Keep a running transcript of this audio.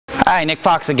Hi, Nick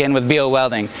Fox again with Beal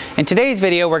Welding. In today's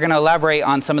video, we're going to elaborate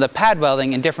on some of the pad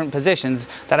welding in different positions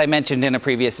that I mentioned in a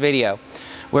previous video.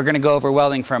 We're going to go over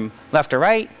welding from left to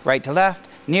right, right to left,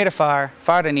 near to far,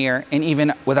 far to near, and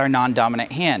even with our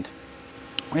non-dominant hand.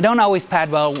 We don't always pad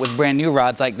weld with brand new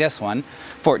rods like this one,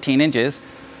 14 inches.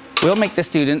 We'll make the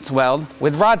students weld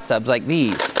with rod subs like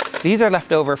these. These are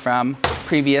left over from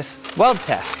previous weld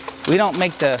tests. We don't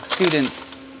make the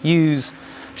students use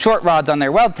short rods on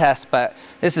their weld test, but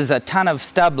this is a ton of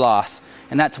stub loss,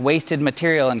 and that's wasted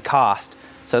material and cost.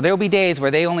 So there will be days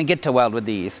where they only get to weld with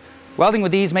these. Welding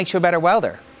with these makes you a better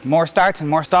welder. More starts and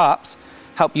more stops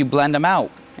help you blend them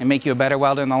out and make you a better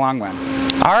welder in the long run.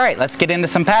 All right, let's get into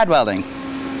some pad welding.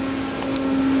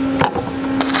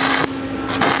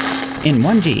 In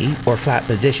 1G, or flat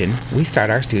position, we start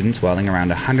our students welding around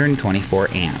 124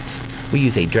 amps. We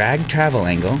use a drag travel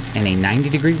angle and a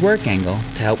 90-degree work angle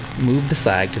to help move the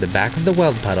slag to the back of the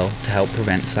weld puddle to help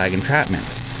prevent slag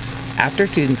entrapments. After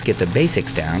students get the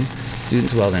basics down,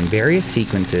 students weld in various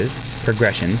sequences,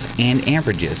 progressions, and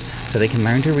amperages so they can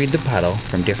learn to read the puddle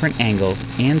from different angles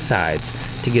and sides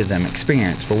to give them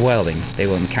experience for welding they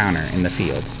will encounter in the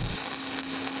field.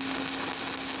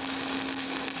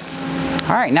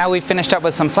 All right, now we've finished up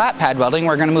with some flat pad welding.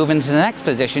 We're going to move into the next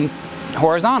position,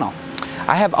 horizontal.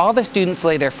 I have all the students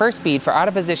lay their first bead for out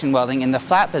of position welding in the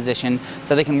flat position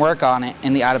so they can work on it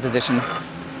in the out of position.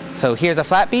 So here's a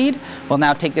flat bead. We'll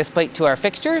now take this plate to our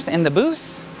fixtures in the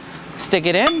booths, stick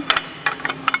it in,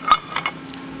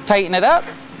 tighten it up,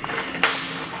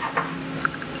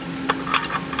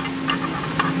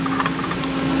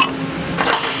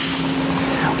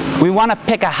 we want to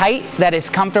pick a height that is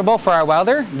comfortable for our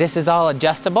welder. This is all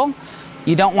adjustable.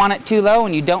 You don't want it too low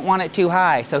and you don't want it too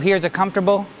high. So here's a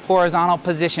comfortable horizontal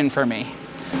position for me.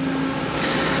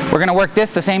 We're going to work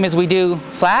this the same as we do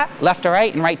flat, left to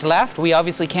right and right to left. We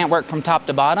obviously can't work from top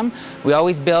to bottom. We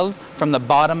always build from the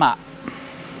bottom up.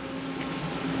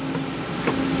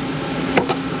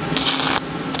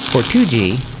 For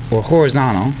 2G, or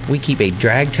horizontal, we keep a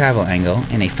drag travel angle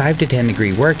and a 5 to 10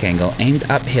 degree work angle aimed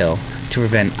uphill to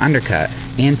prevent undercut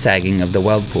and sagging of the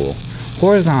weld pool.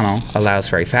 Horizontal allows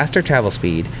for a faster travel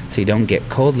speed so you don't get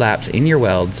cold laps in your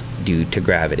welds due to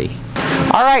gravity.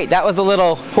 All right, that was a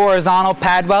little horizontal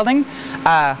pad welding.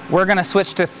 We're going to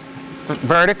switch to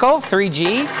vertical,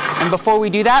 3G. And before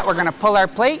we do that, we're going to pull our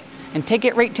plate and take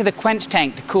it right to the quench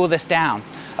tank to cool this down.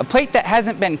 A plate that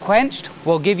hasn't been quenched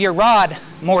will give your rod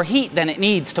more heat than it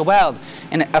needs to weld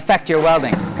and affect your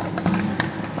welding.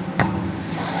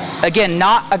 Again,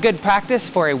 not a good practice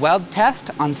for a weld test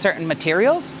on certain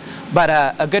materials, but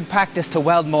a good practice to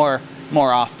weld more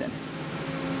often.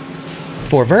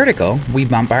 For vertical, we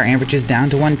bump our amperages down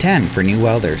to 110 for new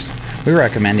welders. We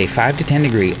recommend a 5 to 10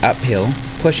 degree uphill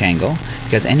push angle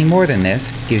because any more than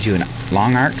this gives you a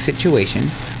long arc situation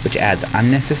which adds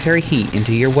unnecessary heat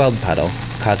into your weld puddle,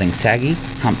 causing saggy,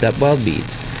 humped up weld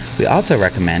beads. We also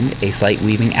recommend a slight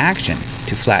weaving action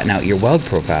to flatten out your weld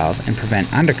profiles and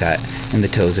prevent undercut in the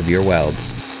toes of your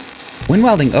welds. When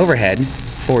welding overhead,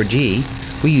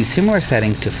 4G, we use similar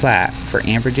settings to flat for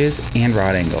amperages and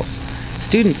rod angles.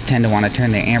 Students tend to want to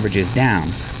turn their amperages down,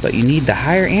 but you need the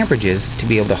higher amperages to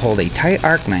be able to hold a tight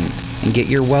arc length and get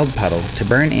your weld puddle to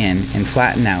burn in and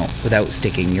flatten out without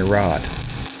sticking your rod.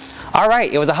 All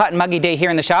right, it was a hot and muggy day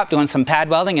here in the shop doing some pad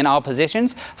welding in all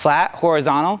positions, flat,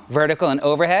 horizontal, vertical, and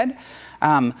overhead.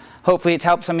 Hopefully it's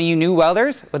helped some of you new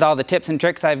welders with all the tips and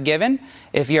tricks I've given.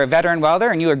 If you're a veteran welder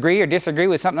and you agree or disagree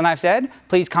with something I've said,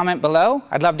 please comment below.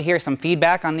 I'd love to hear some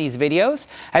feedback on these videos.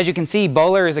 As you can see,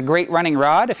 Bowler is a great running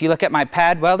rod. If you look at my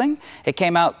pad welding, it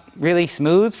came out really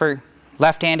smooth for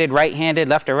left-handed, right-handed,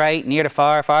 left to right, near to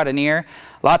far, far to near.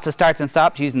 Lots of starts and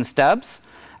stops using stubs.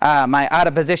 My out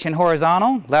of position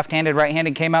horizontal, left-handed,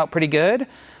 right-handed came out pretty good.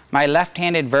 My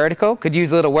left-handed vertical could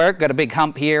use a little work, got a big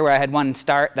hump here where I had one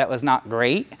start that was not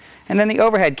great. And then the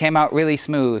overhead came out really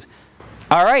smooth.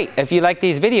 All right, if you like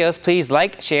these videos, please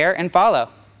like, share, and follow.